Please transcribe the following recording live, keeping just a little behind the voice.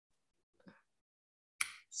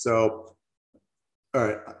So, all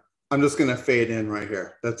right, I'm just gonna fade in right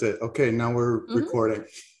here. That's it. Okay, now we're recording.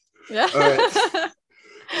 Yeah. All right.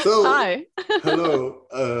 So, hi. Hello.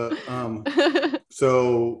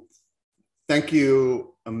 So, thank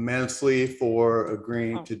you immensely for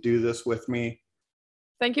agreeing to do this with me.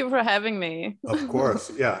 Thank you for having me. Of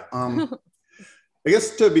course, yeah. I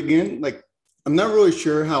guess to begin, like, I'm not really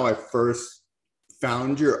sure how I first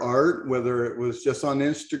found your art, whether it was just on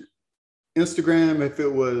Instagram, if it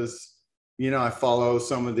was, I follow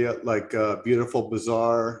some of the Beautiful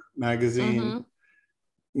Bazaar magazine.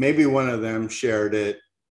 Maybe one of them shared it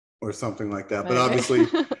or something like that. Maybe. But obviously,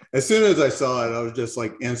 as soon as I saw it, I was just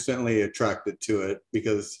like instantly attracted to it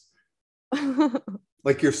because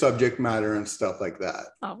like your subject matter and stuff like that.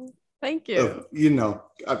 Oh, thank you.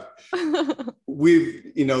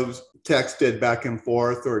 We've, texted back and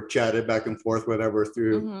forth or chatted back and forth, whatever,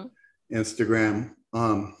 through Instagram.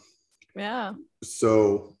 Yeah.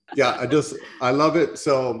 So yeah, I love it.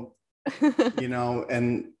 So,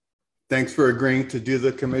 and thanks for agreeing to do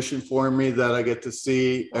the commission for me that I get to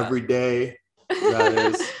see every day.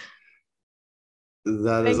 That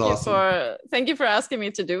is awesome. Thank you for asking me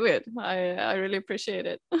to do it. I really appreciate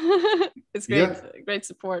it. It's great, great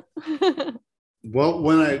support. Well,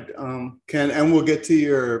 when I can, and we'll get to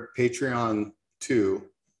your Patreon too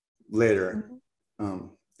later.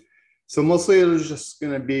 So mostly it was just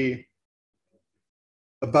going to be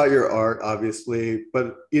about your art, obviously,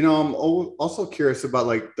 but I'm also curious about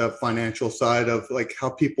like the financial side of like how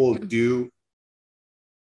people do,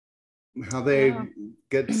 how they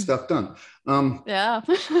get stuff done. Yeah.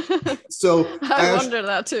 So I wonder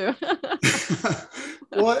that too.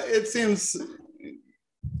 Well, it seems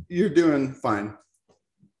you're doing fine.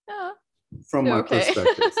 Yeah. From my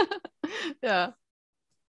perspective. Yeah.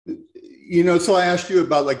 So I asked you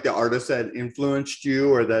about like the artists that influenced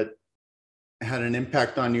you or that had an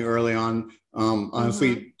impact on you early on.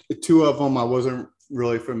 Honestly, two of them I wasn't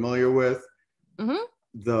really familiar with.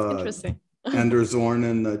 The Interesting. Ender Zorn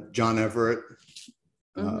and the John Everett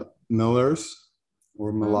Millars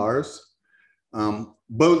or Millars.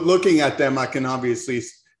 But looking at them, I can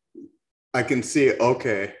see,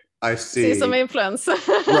 okay, I see some influence.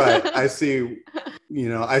 Right. I see,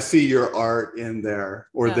 I see your art in there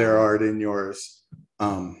or their art in yours.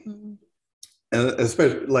 And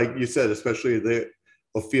especially, like you said, especially the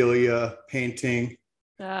Ophelia painting.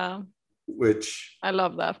 Yeah. Which I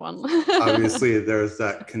love that one. Obviously, there's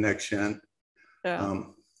that connection. Yeah.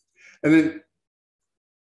 And then,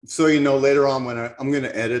 so, later on when I'm going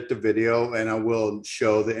to edit the video and I will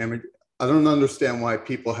show the image. I don't understand why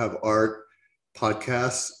people have art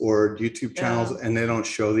podcasts or YouTube channels and they don't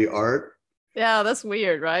show the art. Yeah, that's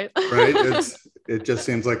weird, right? Right. It just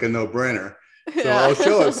seems like a no-brainer. So I'll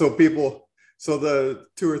show it so the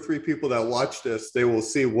 2 or 3 people that watch this, they will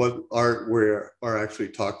see what art we are actually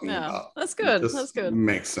talking about. That's good. That's good.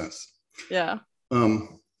 Makes sense. Yeah.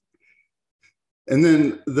 And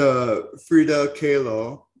then the Frida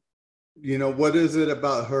Kahlo, what is it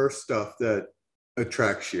about her stuff that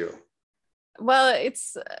attracts you? Well,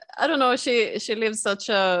 I don't know, she lives such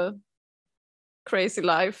a crazy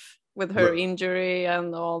life with her injury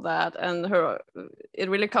and all that, and it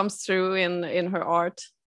really comes through in her art,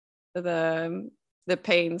 the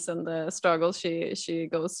pains and the struggles she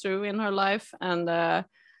goes through in her life. And I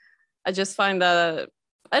just find that,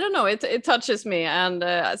 I don't know, it touches me. And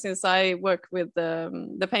since I work with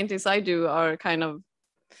the paintings I do are kind of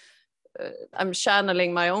I'm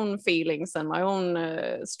channeling my own feelings and my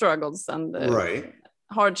own struggles and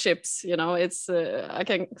hardships, it's I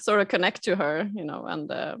can sort of connect to her,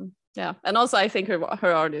 and and also I think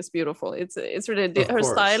her art is beautiful. It's really her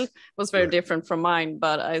style was very different from mine,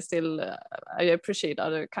 but I still I appreciate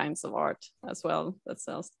other kinds of art as well. That's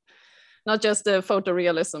not just the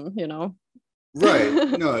photorealism,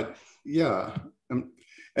 Right. No, yeah. And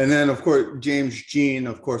then of course James Jean,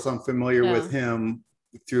 of course I'm familiar with him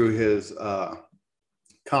through his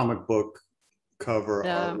comic book cover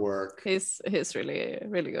artwork. He's really,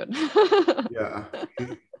 really good. Yeah,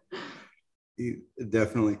 he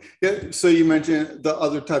definitely. Yeah. So you mentioned the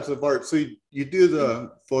other types of art. So you do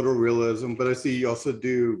the photorealism, but I see you also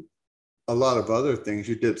do a lot of other things.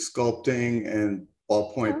 You did sculpting and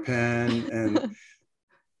ballpoint pen and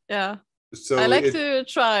so I like to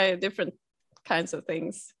try different kinds of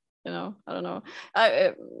things. I don't know.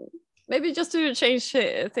 Maybe just to change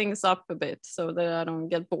things up a bit so that I don't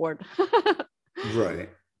get bored. Right.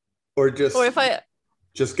 Or if I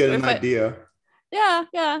just get an idea.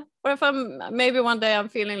 Or if maybe one day I'm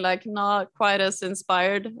feeling like not quite as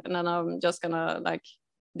inspired, and then I'm just gonna like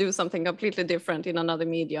do something completely different in another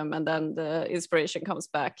medium, and then the inspiration comes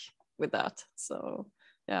back with that. So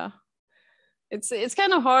yeah. It's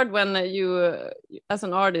kind of hard when you as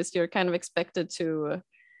an artist, you're kind of expected to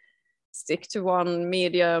stick to one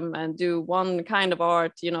medium and do one kind of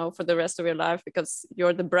art, you know, for the rest of your life, because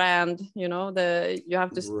you're the brand, you know, you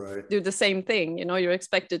have to do the same thing, you know, you're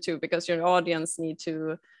expected to, because your audience need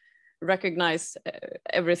to recognize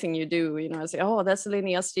everything you do, you know, and say, oh, that's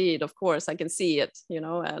Linnea Strid, of course I can see it, you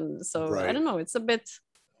know. And so I don't know, it's a bit,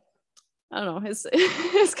 I don't know, it's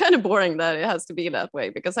it's kind of boring that it has to be that way,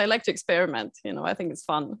 because I like to experiment, you know, I think it's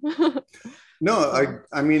fun. No, So.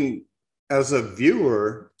 I mean, as a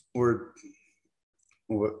viewer,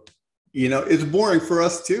 you know, it's boring for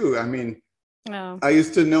us too. I mean, Yeah. I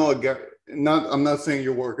used to know a guy, I'm not saying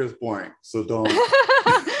your work is boring, so don't.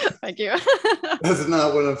 Thank you. That's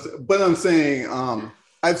not what I'm saying. But I'm saying,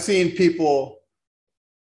 I've seen people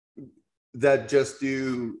that just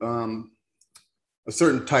do a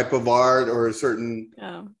certain type of art or a certain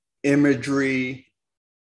imagery.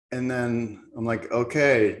 And then I'm like,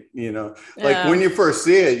 okay, you know, like when you first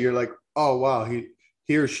see it, you're like, oh, wow, he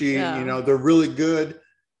or she, you know, they're really good.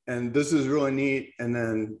 And this is really neat. And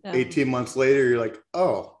then 18 months later, you're like,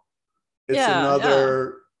 oh, it's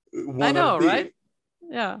another one. I know, of these. right?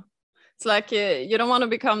 Yeah. It's like you don't want to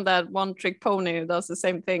become that one trick pony who does the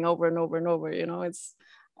same thing over and over and over, you know, it's,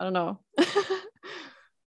 I don't know.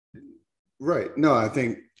 Right. No, I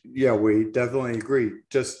think, yeah, we definitely agree.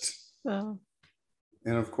 Just, and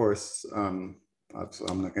of course, I'm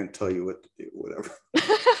not going to tell you what to do, whatever.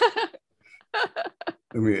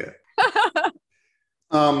 I mean,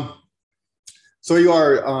 so you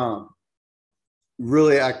are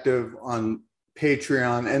really active on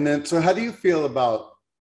Patreon. And then, so how do you feel about,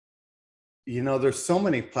 you know, there's so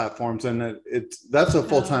many platforms, and that's a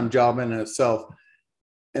full-time job in itself.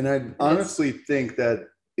 And I honestly think that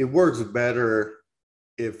it works better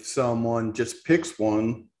if someone just picks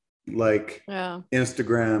one, like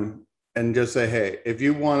Instagram, and just say, hey, if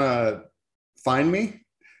you want to find me,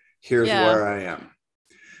 here's where I am.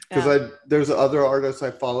 Because there's other artists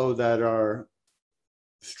I follow that are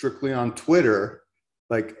strictly on Twitter.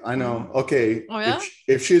 Like, I know, okay,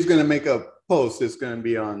 if she's going to make a post, it's going to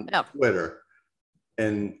be on Twitter.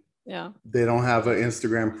 And they don't have an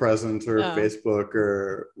Instagram presence or Facebook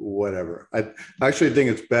or whatever. I actually think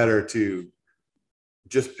it's better to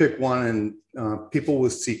just pick one, and people will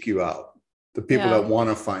seek you out. The people that want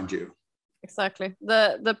to find you. Exactly.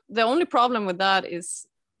 The only problem with that is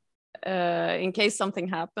in case something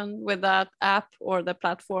happened with that app or the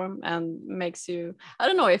platform and makes you, I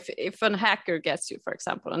don't know, if a hacker gets you, for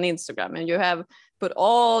example, on Instagram, and you have put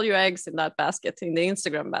all your eggs in that basket, in the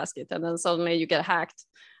Instagram basket, and then suddenly you get hacked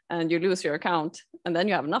and you lose your account, and then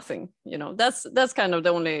you have nothing, you know. That's kind of the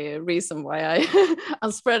only reason why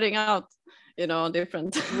I'm spreading out, you know,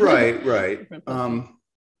 different. Right. Different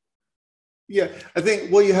yeah, I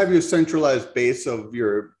think, well, you have your centralized base of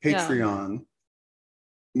your Patreon,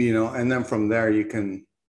 you know, and then from there you can.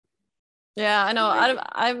 Yeah, I know.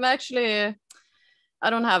 I'm actually, I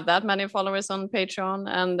don't have that many followers on Patreon,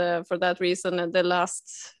 and for that reason, the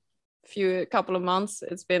last couple of months,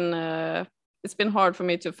 it's been hard for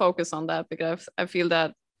me to focus on that, because I feel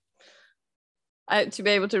that to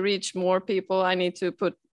be able to reach more people, I need to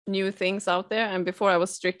put new things out there. And before, I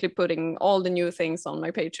was strictly putting all the new things on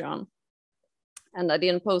my Patreon, and I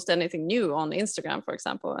didn't post anything new on Instagram, for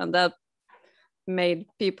example, and that made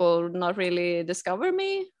people not really discover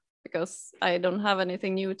me, because I don't have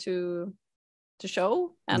anything new to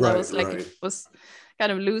show, and I was like was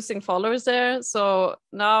kind of losing followers there. So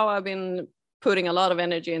now I've been putting a lot of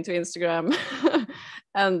energy into Instagram,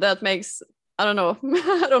 and that makes, I don't know,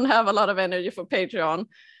 I don't have a lot of energy for Patreon,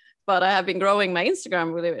 but I have been growing my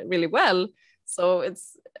Instagram really, really well. So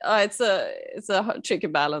it's a tricky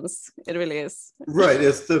balance. It really is. Right.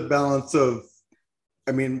 It's the balance of,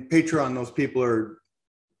 I mean, Patreon, those people are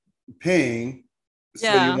paying, so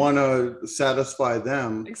you want to satisfy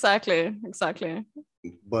them. Exactly.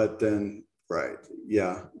 But then, you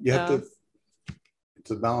have to,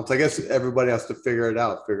 it's a balance. I guess everybody has to figure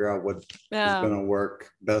out what is going to work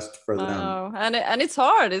best for them. And it's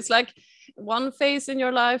hard. It's like one phase in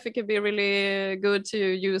your life, it can be really good to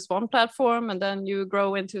use one platform, and then you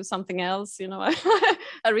grow into something else. You know,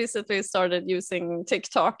 I recently started using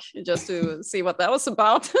TikTok just to see what that was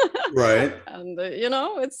about. Right. And you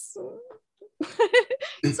know, it's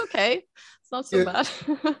it's okay. It's not so bad.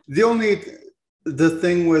 The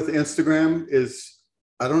thing with Instagram is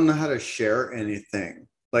I don't know how to share anything.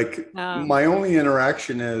 Like my only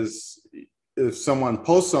interaction is if someone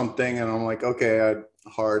posts something and I'm like, okay, I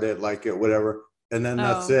heart it, like it, whatever. And then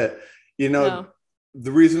that's it. You know,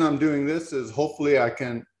 the reason I'm doing this is hopefully I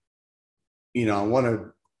can, you know, I want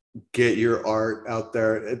to get your art out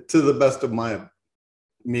there to the best of my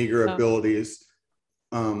meager abilities.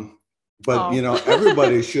 But you know,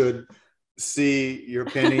 everybody should see your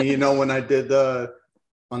painting. You know, when I did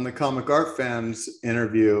on the Comic Art Fans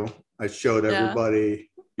interview, I showed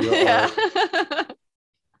everybody your art.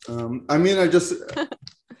 I mean, I just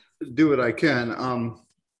do what I can.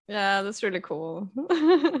 Yeah, that's really cool.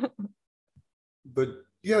 But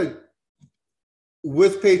yeah,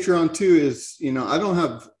 with Patreon too is, you know, I don't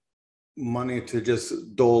have money to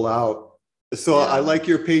just dole out. So I like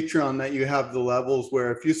your Patreon that you have the levels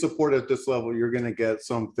where if you support at this level, you're going to get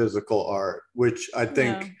some physical art, which I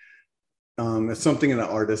think is something that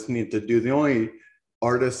artists need to do. The only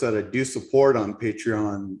artists that I do support on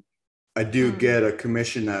Patreon, I do get a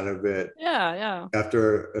commission out of it. Yeah.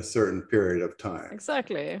 After a certain period of time.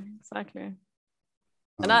 Exactly.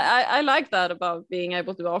 And I like that about being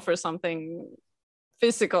able to offer something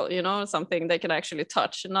physical, you know, something they can actually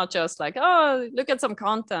touch, and not just like, oh, look at some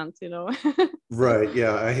content, you know. Right.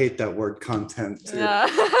 Yeah. I hate that word content too. Yeah,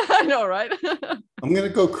 I know, right? I'm going to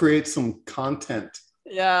go create some content.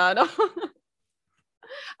 Yeah, I know.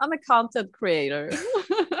 I'm a content creator.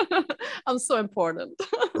 I'm so important.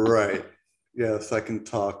 Right. Yes, I can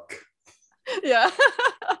talk. Yeah.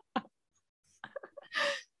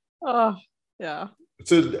 Oh, yeah.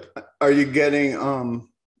 So are you getting,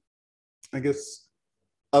 I guess,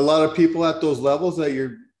 a lot of people at those levels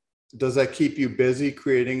that does that keep you busy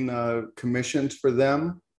creating the commissions for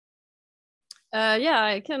them? Yeah,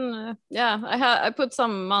 I can. I put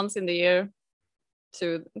some months in the year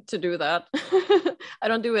to do that. I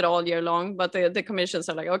don't do it all year long, but the commissions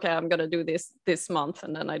are like, okay, I'm gonna do this month,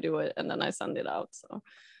 and then I do it, and then I send it out. So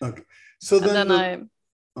okay. So then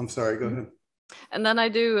I'm sorry, go ahead. And then I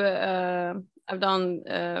do. I've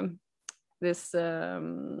done this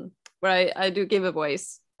where I do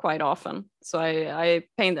giveaways quite often. So I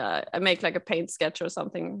paint. I make like a paint sketch or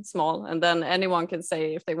something small, and then anyone can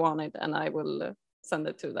say if they want it, and I will send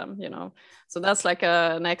it to them. You know, so that's like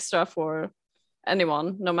an extra for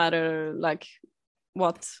anyone, no matter like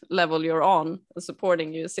what level you're on,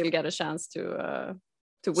 supporting you still get a chance to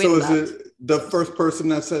win. So is it the first person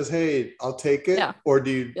that says, hey, I'll take it? Yeah. Or do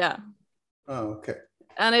you? Yeah. Oh, okay.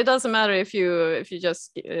 And it doesn't matter if you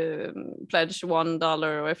just pledge $1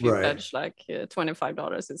 or if you pledge like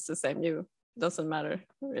 $25, it's the same. It doesn't matter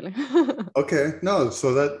really. Okay. No,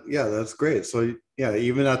 so that's great. So yeah,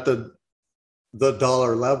 even at the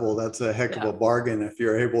dollar level, that's a heck of a bargain if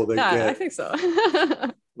you're able to get. I think so.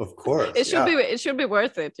 Of course. It should be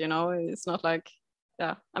worth it, you know. It's not like,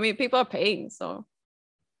 I mean, people are paying, so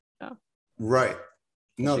right.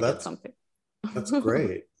 No, that's something. That's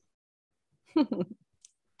great.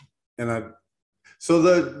 And so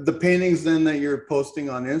the paintings then that you're posting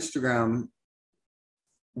on Instagram,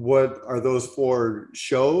 what are those for,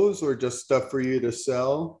 shows or just stuff for you to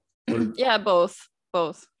sell? Yeah, both.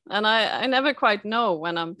 And I never quite know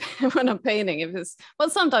when I'm painting, if it's, well,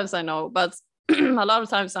 sometimes I know, but a lot of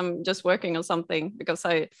times I'm just working on something because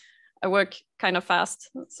I work kind of fast,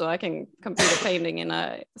 so I can complete a painting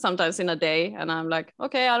sometimes in a day, and I'm like,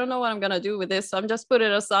 okay, I don't know what I'm gonna do with this, so I'm just put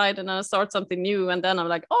it aside and I start something new, and then I'm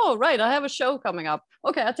like, oh right, I have a show coming up,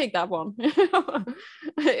 okay, I'll take that one.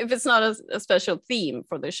 If it's not a special theme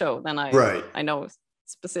for the show, then I know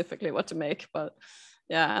specifically what to make. But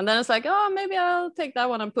yeah, and then it's like, oh, maybe I'll take that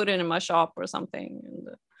one and put it in my shop or something.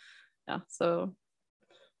 And so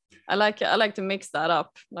I like to mix that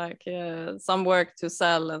up, like some work to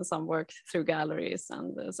sell and some work through galleries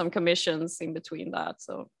and some commissions in between that.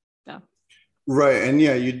 So yeah. Right. And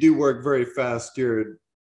yeah, you do work very fast.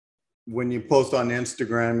 When you post on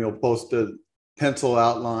Instagram, you'll post a pencil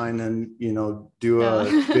outline and, you know, do a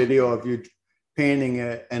video of you painting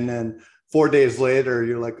it. And then 4 days later,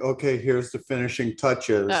 you're like, okay, here's the finishing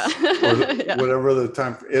touches or whatever the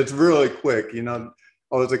time. It's really quick. You know,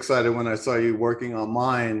 I was excited when I saw you working on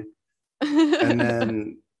mine. And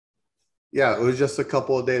then, it was just a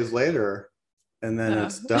couple of days later and then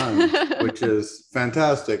it's done, which is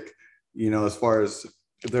fantastic. You know, as far as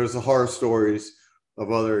there's the horror stories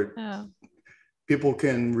of other people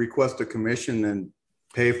can request a commission and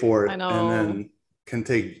pay for it and then can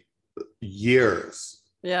take years.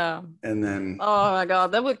 Yeah. And then, oh my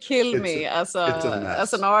God, that would kill me as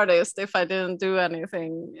an artist if I didn't do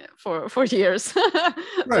anything for years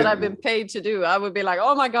that I've been paid to do. I would be like,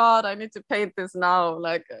 oh my God, I need to paint this now.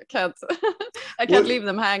 Like I can't leave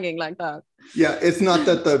them hanging like that. Yeah, it's not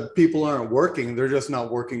that the people aren't working, they're just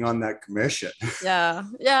not working on that commission. Yeah,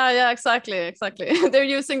 exactly. They're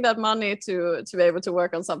using that money to be able to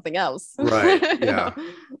work on something else. Right. Yeah.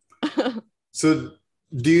 So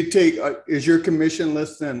do you take, is your commission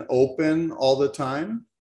list then open all the time?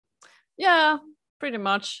 Yeah, pretty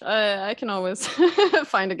much. I can always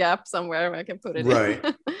find a gap somewhere where I can put it Right.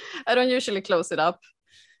 in. I don't usually close it up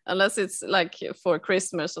unless it's like for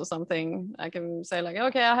Christmas or something. I can say like,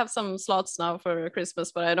 okay, I have some slots now for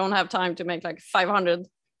Christmas, but I don't have time to make like 500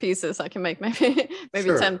 pieces. I can make maybe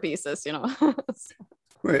Sure. 10 pieces, you know.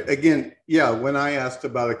 Right. Again, yeah, when I asked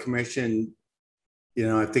about a commission, you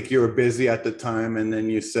know, I think you were busy at the time, and then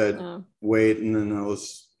you said, wait, and then it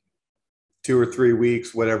was 2 or 3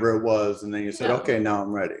 weeks, whatever it was, and then you said, okay, now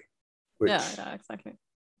I'm ready. Which, yeah, exactly.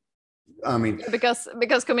 I mean,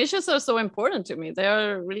 because commissions are so important to me. They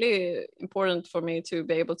are really important for me to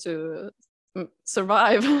be able to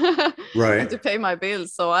survive right. and to pay my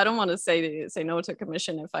bills. So I don't want to say no to a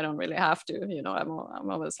commission if I don't really have to. You know,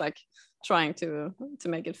 I'm always like trying to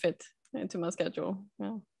make it fit into my schedule.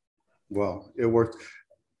 Yeah. Well, it worked.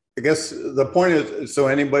 I guess the point is, so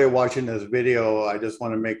anybody watching this video, I just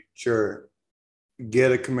want to make sure,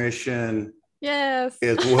 get a commission. Yes.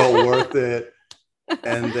 It's well worth it.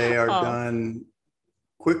 And they are done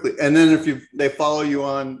quickly. And then if they follow you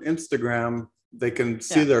on Instagram, they can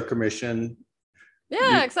see their commission.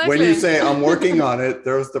 Yeah, exactly. When you say I'm working on it,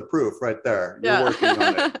 there's the proof right there. You're working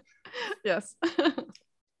on it. Yes.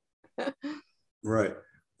 Right.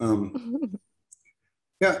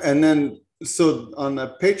 Yeah, and then so on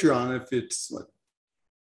the Patreon, if it's like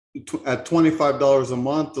at $25 a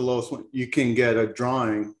month, the lowest one, you can get a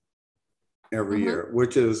drawing every year,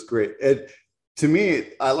 which is great. To me,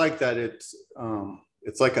 I like that it's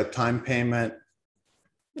like a time payment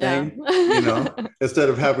thing, you know, instead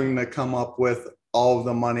of having to come up with all of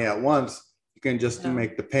the money at once, you can just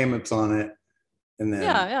make the payments on it, and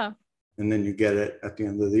then and then you get it at the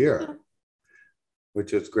end of the year,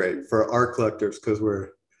 which is great for art collectors, because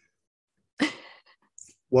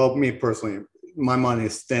well, me personally, my money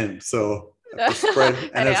is thin, so I have to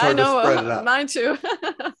spread, and it's hard to spread it out. Mine too.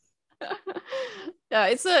 Yeah,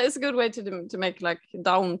 it's a good way to make like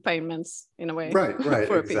down payments in a way. Right,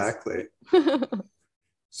 exactly.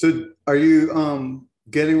 So are you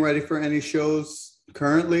getting ready for any shows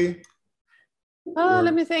currently?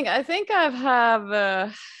 Let me think. I think I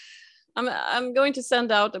have I'm going to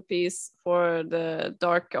send out a piece for the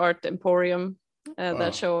Dark Art Emporium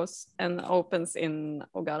that shows and opens in,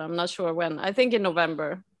 oh god, I'm not sure when. I think in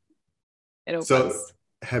November it opens. So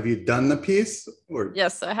have you done the piece? Or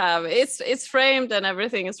yes, I have. It's framed and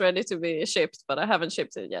everything is ready to be shipped, but I haven't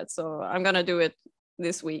shipped it yet. So I'm gonna do it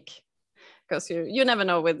this week, because you never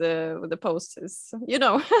know with the post, is, you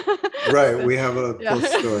know. Right, we have a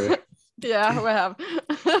post story. Yeah, we have.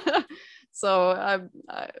 So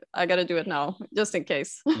I gotta do it now, just in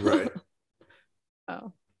case. Right.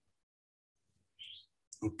 Oh.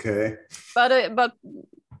 Okay. But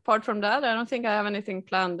apart from that, I don't think I have anything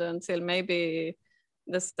planned until maybe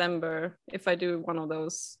December, if I do one of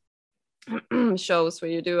those shows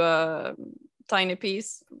where you do a tiny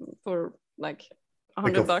piece for like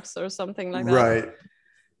 $100 or something like that. Right.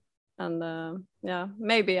 And yeah,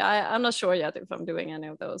 maybe I'm not sure yet if I'm doing any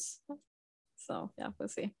of those. So yeah, we'll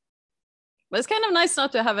see. But it's kind of nice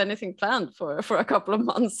not to have anything planned for a couple of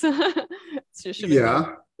months. It's usually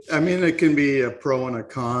good. I mean, it can be a pro and a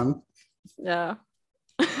con. Yeah.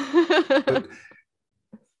 But,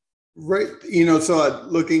 right, you know, so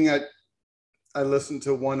I listened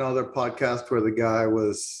to one other podcast where the guy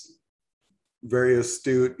was very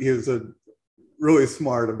astute. He was really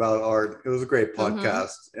smart about art. It was a great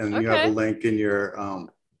podcast, and you have a link in your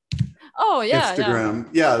Instagram.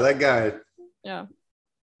 Yeah, that guy. Yeah.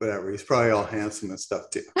 Whatever. He's probably all handsome and stuff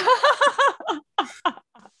too.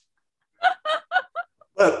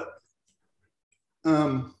 But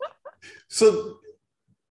so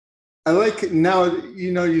I like, now,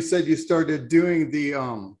 you know, you said you started doing the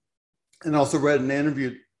and also read an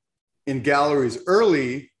interview in galleries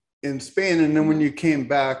early in Spain, and then when you came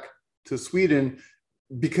back to Sweden,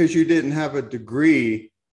 because you didn't have a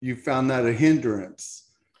degree, you found that a hindrance.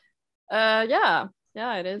 Yeah,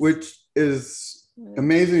 it is. Which is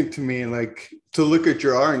amazing to me, like, to look at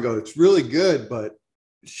your art and go, it's really good, but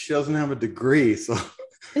she doesn't have a degree. So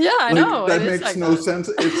yeah, I like, know. That makes like no sense.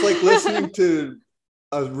 It's like listening to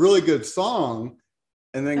a really good song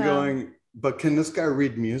and then going, but can this guy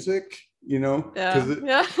read music? You know,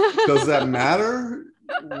 does that matter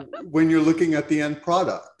when you're looking at the end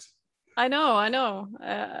product? I know.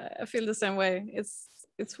 I feel the same way.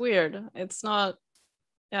 It's weird. It's not.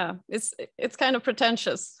 Yeah, it's kind of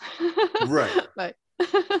pretentious. Right.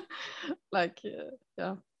 like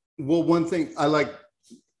yeah. Well, one thing I like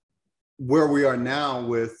where we are now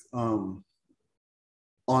with online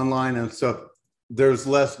and stuff, there's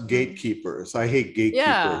less gatekeepers. I hate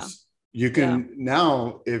gatekeepers. You can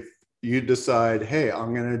now, if you decide, hey,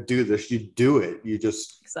 I'm going to do this. You do it. You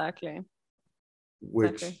just, exactly.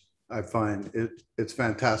 which Exactly. I find it's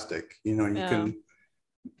fantastic. You know, you Yeah. can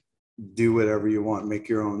do whatever you want, make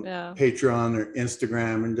your own Patreon or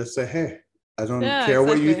Instagram and just say, hey, I don't care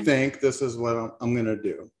what you think. This is what I'm going to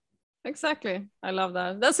do. Exactly. I love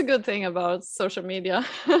that. That's a good thing about social media.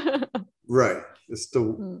 Right. It's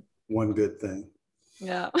the one good thing.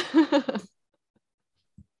 Yeah.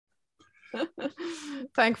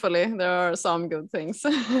 Thankfully, there are some good things.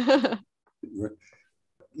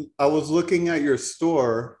 I was looking at your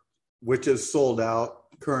store, which is sold out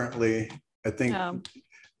currently, I think.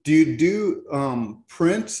 Do you do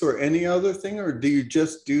prints or any other thing, or do you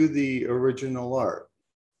just do the original art?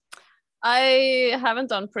 I haven't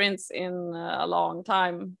done prints in a long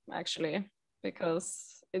time, actually,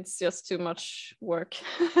 because it's just too much work.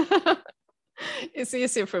 It's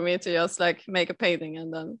easier for me to just like make a painting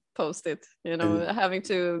and then post it, you know, having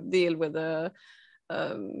to deal with a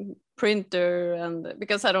printer, and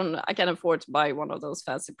because I can't afford to buy one of those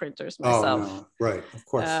fancy printers myself. Oh, no. Right, of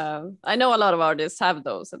course. I know a lot of artists have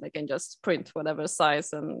those and they can just print whatever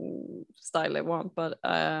size and style they want, but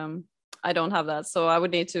I don't have that. So I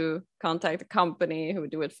would need to contact a company who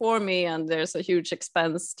would do it for me, and there's a huge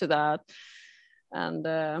expense to that. And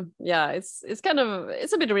it's kind of,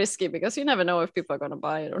 it's a bit risky because you never know if people are going to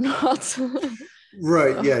buy it or not.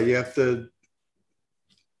 Right. So, yeah, you have to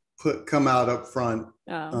come out up front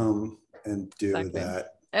and do that.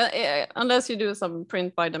 Unless you do some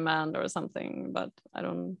print by demand or something, but I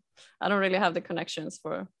don't really have the connections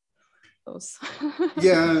for those.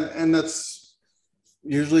 Yeah, and that's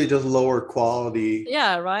usually just lower quality.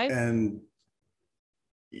 Yeah, right. And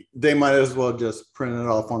they might as well just print it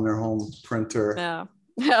off on their home printer. Yeah,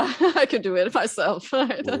 I could do it myself.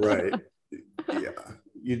 Right. Yeah,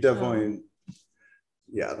 you definitely.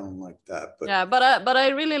 Yeah, I don't like that. But yeah, but I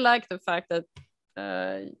really like the fact that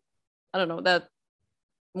I don't know, that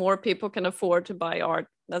more people can afford to buy art.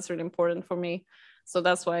 That's really important for me. So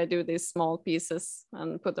that's why I do these small pieces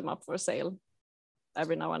and put them up for sale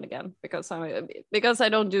every now and again, because I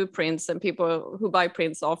don't do prints, and people who buy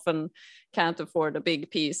prints often can't afford a big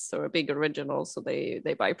piece or a big original, so they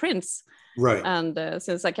buy prints. Right. And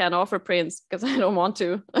since I can't offer prints because I don't want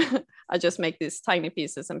to, I just make these tiny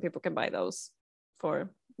pieces and people can buy those for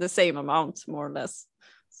the same amount, more or less.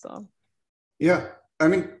 So yeah, I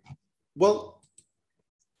mean, well,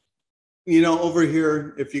 you know, over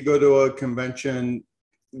here, if you go to a convention,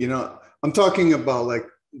 you know, I'm talking about like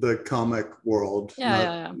the comic world,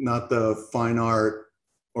 not the fine art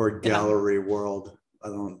or gallery world. I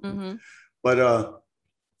don't, but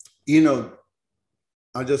you know,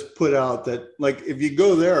 I just put out that like if you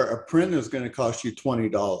go there, a print is going to cost you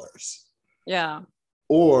 $20. Yeah.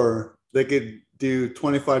 Or they could do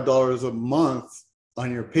 $25 a month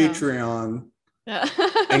on your Patreon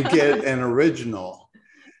and get an original.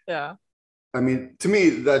 Yeah. I mean, to me,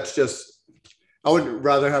 that's just, I would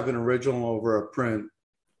rather have an original over a print.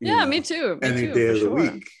 Yeah, me too. Any day of the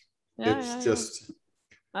week. It's just.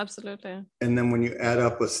 Absolutely. And then when you add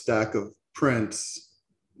up a stack of prints,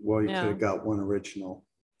 well, you could have got one original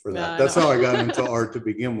for that. That's how I got into art to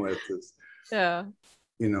begin with. Is,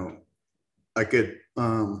 you know, I could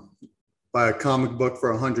buy a comic book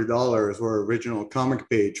for $100 or original comic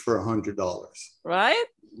page for $100. Right.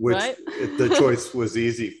 Which the choice was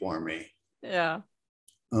easy for me. Yeah.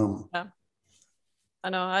 I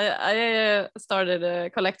know. I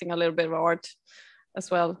started collecting a little bit of art as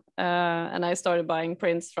well, and I started buying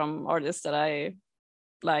prints from artists that I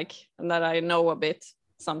like and that I know a bit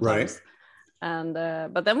sometimes. Right. And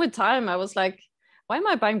but then with time, I was like, why am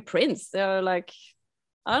I buying prints? They're like,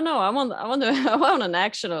 I don't know. I want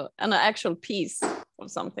an actual piece of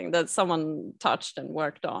something that someone touched and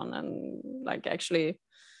worked on, and like actually,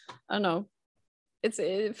 I don't know.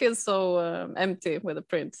 It feels so empty with a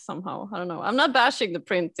print somehow. I don't know. I'm not bashing the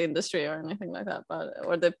print industry or anything like that,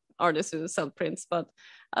 or the artists who sell prints, but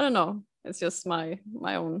I don't know. It's just my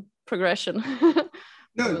own progression.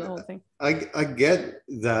 No, the whole thing. I get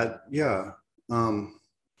that. Yeah.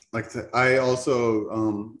 I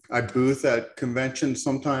also I booth at conventions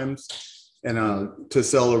sometimes, and to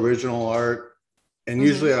sell original art. And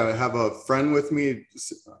usually I have a friend with me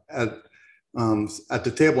at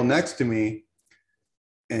the table next to me,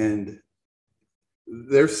 and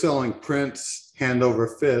they're selling prints hand over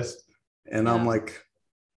fist, and I'm like,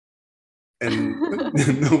 and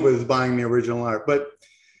nobody's buying the original art, but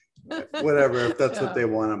whatever, if that's what they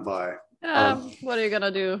want to buy. What are you gonna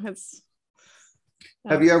do?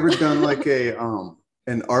 Have you ever done like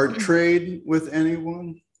an art trade with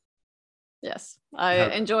anyone? Yes,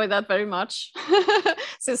 I enjoy that very much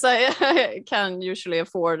since I can usually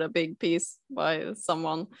afford a big piece by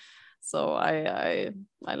someone. So I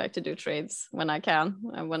like to do trades when I can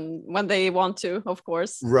and when they want to, of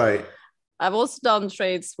course. Right. I've also done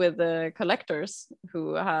trades with the collectors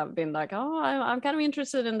who have been like, oh, I'm kind of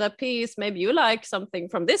interested in that piece. Maybe you like something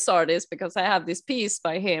from this artist because I have this piece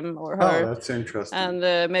by him or her. Oh, that's interesting.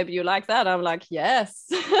 And maybe you like that. I'm like, yes.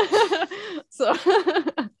 So,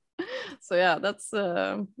 so yeah, that's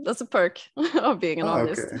a perk of being an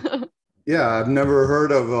artist. Okay. Yeah, I've never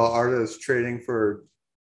heard of an artist trading for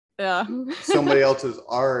somebody else's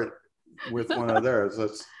art with one of theirs.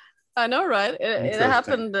 That's I know, right? It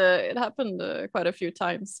happened. It happened quite a few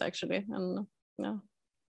times actually, and yeah.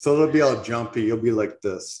 So it'll be all jumpy. You'll be like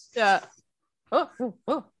this. Yeah. Oh.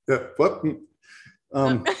 Yeah. What?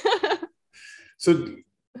 So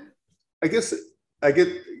I guess I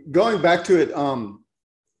get going back to it.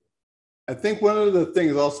 I think one of the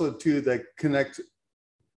things also too that connects.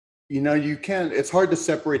 It's hard to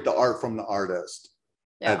separate the art from the artist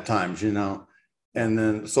at times. And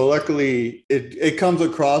then, so luckily it comes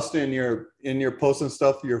across in your posts and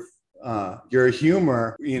stuff, your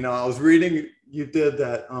humor. I was reading, you did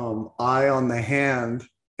that eye on the hand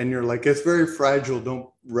and you're like, it's very fragile. Don't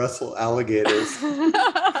wrestle alligators.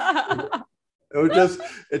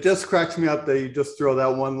 It just cracks me up that you just throw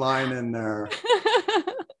that one line in there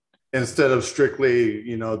instead of strictly,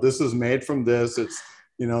 this is made from this. It's,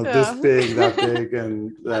 this big, that big,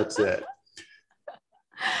 and that's it.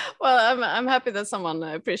 Well, I'm happy that someone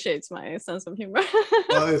appreciates my sense of humor.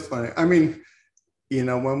 Well, it's funny. I mean,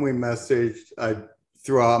 when we messaged, I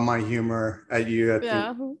threw out my humor at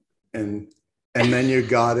you, and then you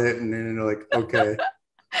got it, and then you're like, okay.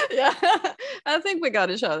 Yeah, I think we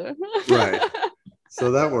got each other. Right.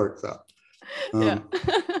 So that works out.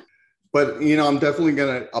 But, I'm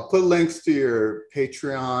definitely I'll put links to your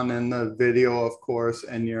Patreon and the video, of course,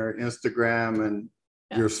 and your Instagram and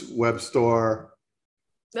your web store.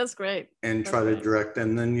 That's great. And try to direct.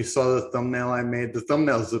 And then you saw the thumbnail I made. The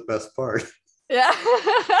thumbnail is the best part. Yeah,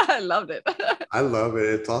 I loved it. I love it.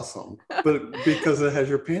 It's awesome. But because it has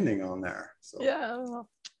your painting on there. So. Yeah.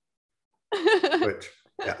 Which,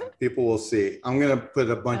 people will see. I'm going to put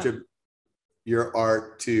a bunch of your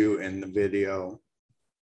art too in the video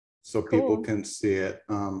so people can see it.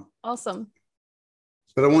 Awesome.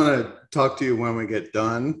 But I want to talk to you when we get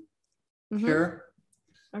done here.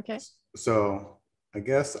 Okay. So I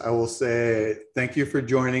guess I will say thank you for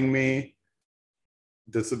joining me.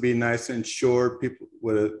 This will be nice and short.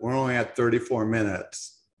 We're only at 34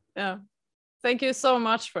 minutes. Yeah. Thank you so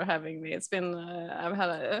much for having me. It's been, I've had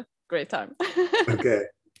a great time. Okay.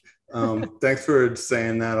 Thanks for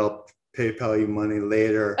saying that. I'll PayPal you money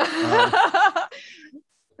later.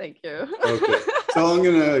 Thank you. Okay. So I'm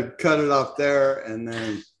going to cut it off there and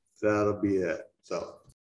then that'll be it. So.